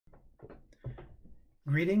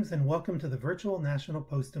Greetings and welcome to the Virtual National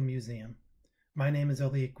Postal Museum. My name is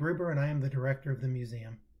Elliot Gruber and I am the director of the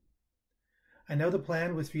museum. I know the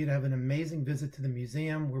plan was for you to have an amazing visit to the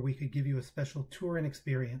museum where we could give you a special tour and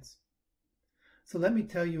experience. So let me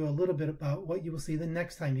tell you a little bit about what you will see the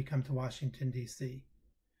next time you come to Washington, D.C.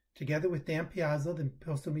 Together with Dan Piazza, the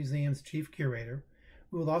Postal Museum's chief curator,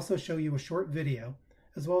 we will also show you a short video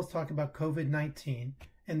as well as talk about COVID-19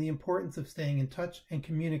 and the importance of staying in touch and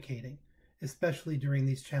communicating, especially during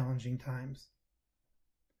these challenging times.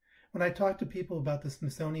 When I talk to people about the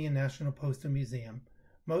Smithsonian National Postal Museum,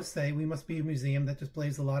 most say we must be a museum that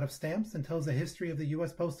displays a lot of stamps and tells the history of the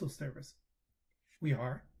U.S. Postal Service. We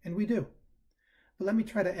are, and we do. But let me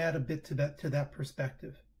try to add a bit to that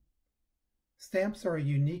perspective. Stamps are a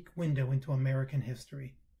unique window into American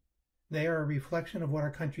history. They are a reflection of what our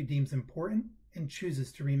country deems important and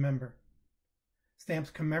chooses to remember. Stamps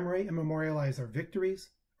commemorate and memorialize our victories,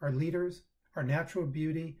 our leaders, our natural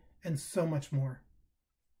beauty, and so much more.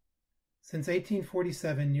 Since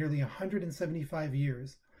 1847, nearly 175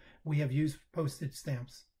 years, we have used postage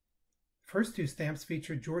stamps. The first two stamps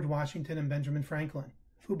featured George Washington and Benjamin Franklin,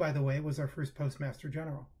 who, by the way, was our first Postmaster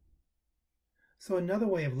General. So another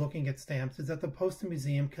way of looking at stamps is that the Postal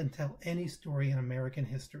Museum can tell any story in American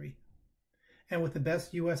history. And with the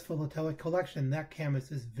best U.S. philatelic collection, that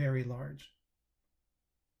canvas is very large.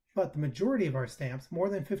 But the majority of our stamps, more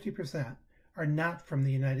than 50%, are not from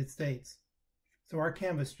the United States. So our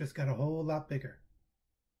canvas just got a whole lot bigger.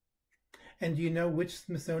 And do you know which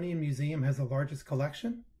Smithsonian museum has the largest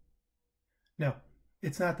collection? No,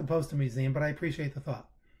 it's not the Postal Museum, but I appreciate the thought.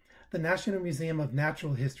 The National Museum of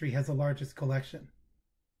Natural History has the largest collection.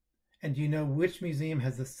 And do you know which museum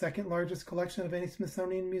has the second largest collection of any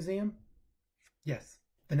Smithsonian museum? Yes,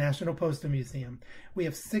 the National Postal Museum. We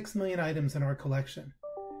have 6 million items in our collection.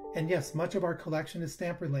 And yes, much of our collection is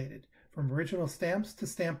stamp related, from original stamps to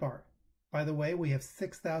stamp art. By the way, we have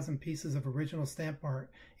 6,000 pieces of original stamp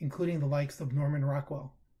art, including the likes of Norman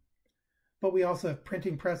Rockwell. But we also have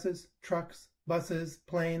printing presses, trucks, buses,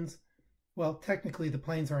 planes. Well, technically the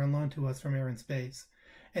planes are on loan to us from Air and Space.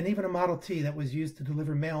 And even a Model T that was used to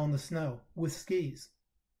deliver mail in the snow, with skis.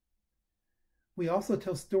 We also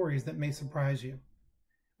tell stories that may surprise you.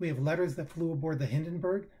 We have letters that flew aboard the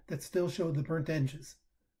Hindenburg that still show the burnt edges.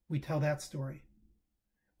 We tell that story.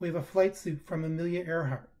 We have a flight suit from Amelia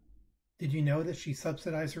Earhart. Did you know that she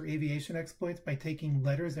subsidized her aviation exploits by taking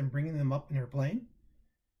letters and bringing them up in her plane?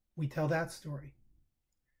 We tell that story.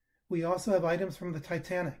 We also have items from the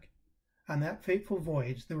Titanic. On that fateful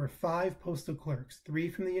voyage, there were 5 postal clerks, 3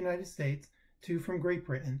 from the United States, 2 from Great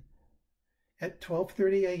Britain. At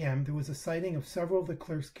 12:30 a.m., there was a sighting of several of the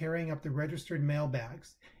clerks carrying up the registered mail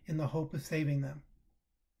bags in the hope of saving them.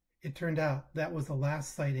 It turned out that was the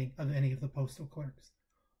last sighting of any of the postal clerks.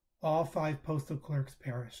 All 5 postal clerks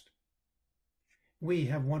perished. We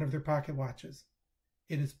have one of their pocket watches.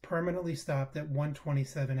 It is permanently stopped at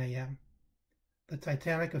 1:27 a.m. The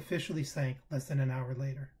Titanic officially sank less than an hour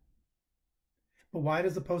later. But why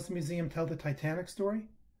does the Postal Museum tell the Titanic story?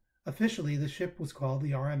 Officially, the ship was called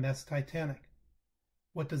the RMS Titanic.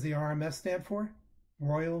 What does the RMS stand for?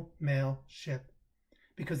 Royal Mail Ship.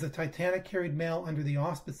 Because the Titanic carried mail under the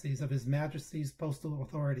auspices of His Majesty's postal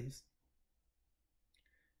authorities.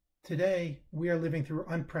 Today, we are living through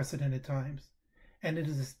unprecedented times, and it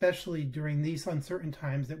is especially during these uncertain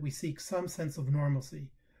times that we seek some sense of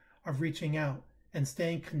normalcy, of reaching out and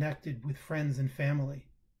staying connected with friends and family.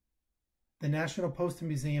 The National Postal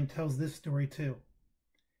Museum tells this story too.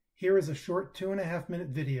 Here is a short 2.5-minute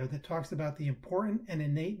video that talks about the important and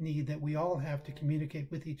innate need that we all have to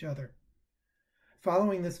communicate with each other.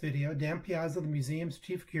 Following this video, Dan Piazza, the museum's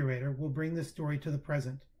chief curator, will bring this story to the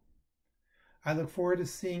present. I look forward to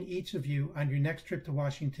seeing each of you on your next trip to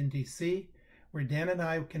Washington, D.C., where Dan and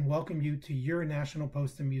I can welcome you to your National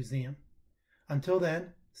Postal Museum. Until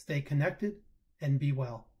then, stay connected and be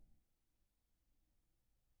well.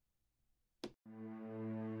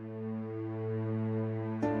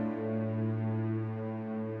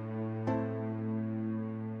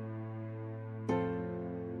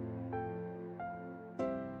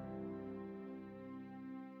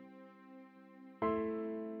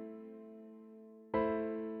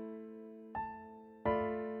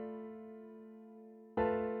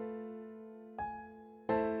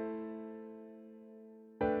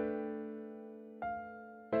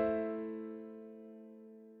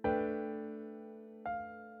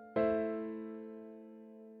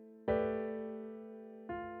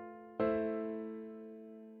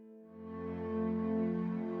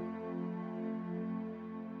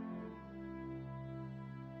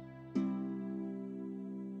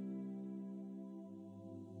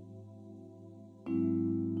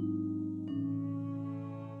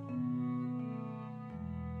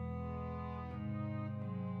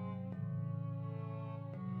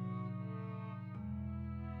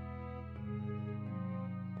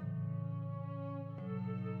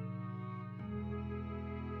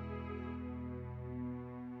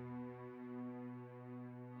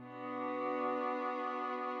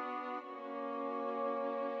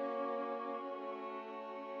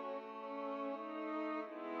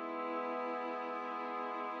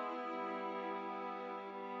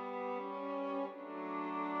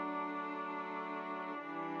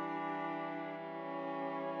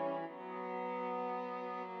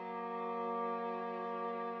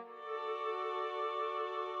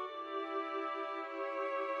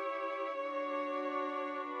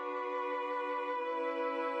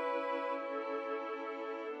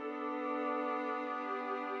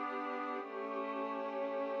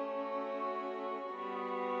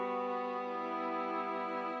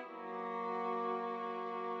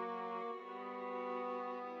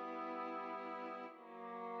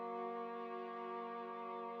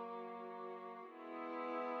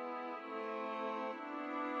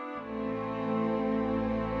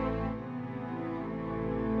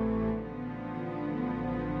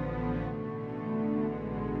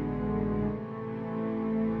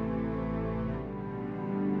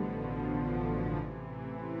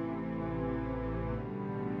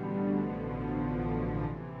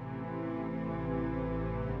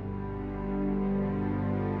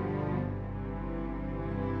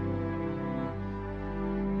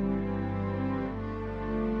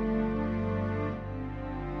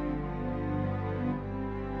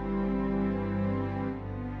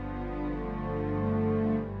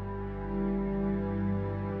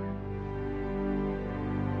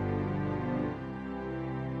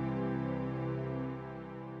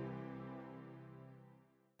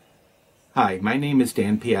 Hi, my name is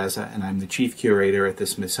Dan Piazza, and I'm the Chief Curator at the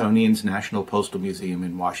Smithsonian's National Postal Museum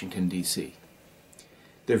in Washington, D.C.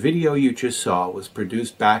 The video you just saw was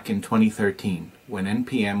produced back in 2013, when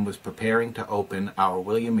NPM was preparing to open our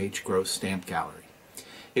William H. Gross Stamp Gallery.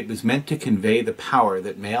 It was meant to convey the power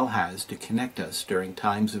that mail has to connect us during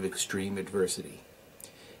times of extreme adversity.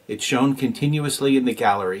 It's shown continuously in the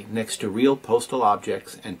gallery next to real postal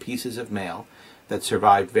objects and pieces of mail that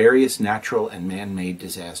survived various natural and man-made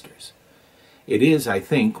disasters. It is, I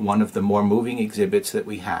think, one of the more moving exhibits that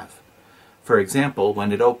we have. For example,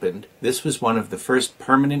 when it opened, this was one of the first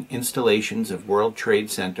permanent installations of World Trade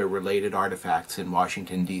Center related artifacts in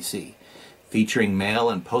Washington, D.C., featuring mail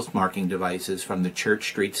and postmarking devices from the Church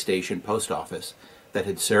Street Station Post Office that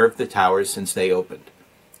had served the towers since they opened,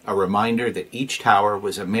 a reminder that each tower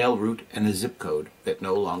was a mail route and a zip code that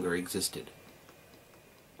no longer existed.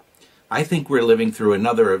 I think we're living through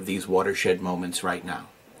another of these watershed moments right now.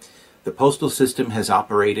 The postal system has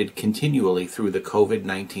operated continually through the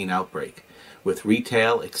COVID-19 outbreak, with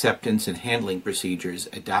retail, acceptance, and handling procedures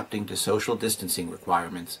adapting to social distancing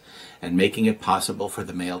requirements and making it possible for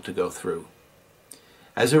the mail to go through.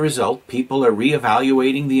 As a result, people are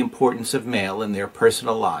reevaluating the importance of mail in their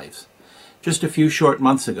personal lives. Just a few short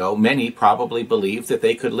months ago, many probably believed that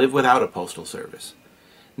they could live without a postal service.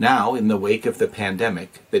 Now, in the wake of the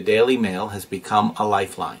pandemic, the Daily Mail has become a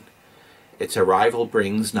lifeline. Its arrival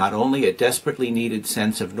brings not only a desperately needed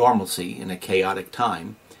sense of normalcy in a chaotic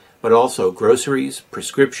time, but also groceries,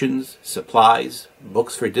 prescriptions, supplies,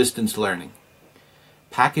 books for distance learning.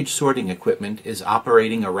 Package sorting equipment is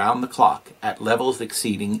operating around the clock at levels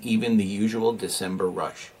exceeding even the usual December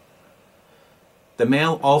rush. The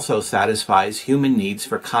mail also satisfies human needs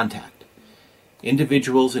for contact.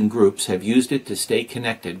 Individuals and groups have used it to stay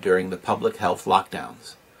connected during the public health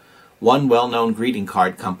lockdowns. One well-known greeting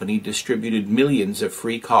card company distributed millions of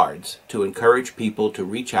free cards to encourage people to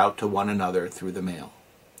reach out to one another through the mail.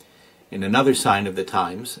 In another sign of the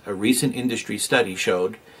times, a recent industry study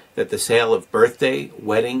showed that the sale of birthday,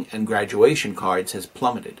 wedding, and graduation cards has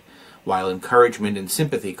plummeted, while encouragement and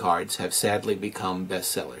sympathy cards have sadly become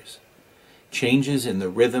bestsellers. Changes in the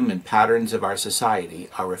rhythm and patterns of our society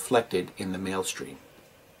are reflected in the mail stream.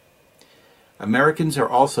 Americans are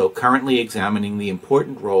also currently examining the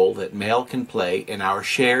important role that mail can play in our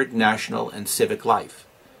shared national and civic life.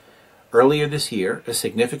 Earlier this year, a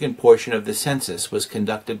significant portion of the census was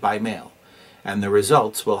conducted by mail, and the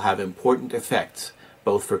results will have important effects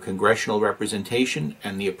both for congressional representation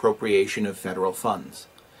and the appropriation of federal funds.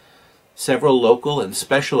 Several local and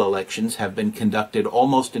special elections have been conducted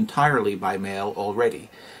almost entirely by mail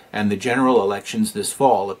already, and the general elections this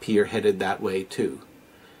fall appear headed that way too.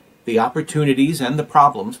 The opportunities and the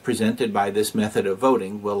problems presented by this method of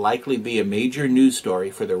voting will likely be a major news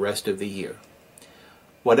story for the rest of the year.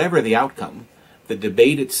 Whatever the outcome, the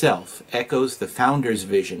debate itself echoes the founders'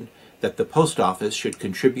 vision that the post office should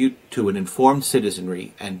contribute to an informed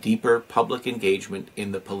citizenry and deeper public engagement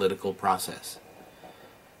in the political process.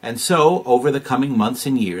 And so, over the coming months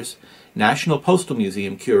and years, National Postal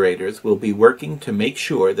Museum curators will be working to make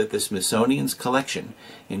sure that the Smithsonian's collection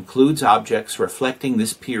includes objects reflecting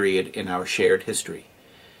this period in our shared history.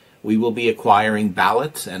 We will be acquiring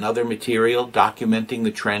ballots and other material documenting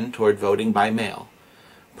the trend toward voting by mail,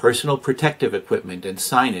 personal protective equipment and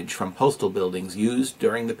signage from postal buildings used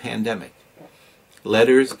during the pandemic,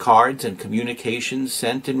 letters, cards, and communications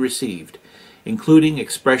sent and received, including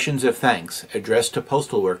expressions of thanks addressed to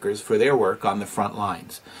postal workers for their work on the front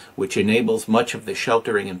lines, which enables much of the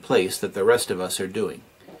sheltering in place that the rest of us are doing.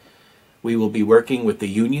 We will be working with the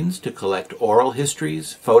unions to collect oral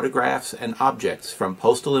histories, photographs, and objects from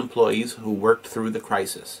postal employees who worked through the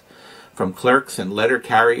crisis, from clerks and letter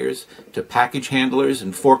carriers to package handlers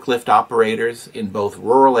and forklift operators in both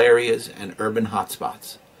rural areas and urban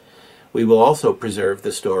hotspots. We will also preserve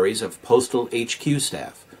the stories of Postal HQ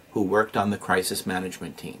staff who worked on the crisis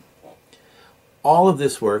management team. All of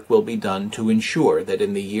this work will be done to ensure that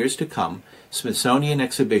in the years to come, Smithsonian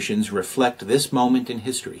exhibitions reflect this moment in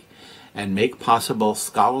history and make possible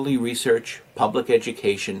scholarly research, public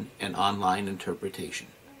education, and online interpretation.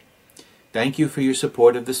 Thank you for your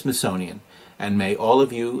support of the Smithsonian, and may all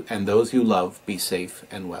of you and those you love be safe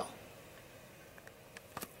and well.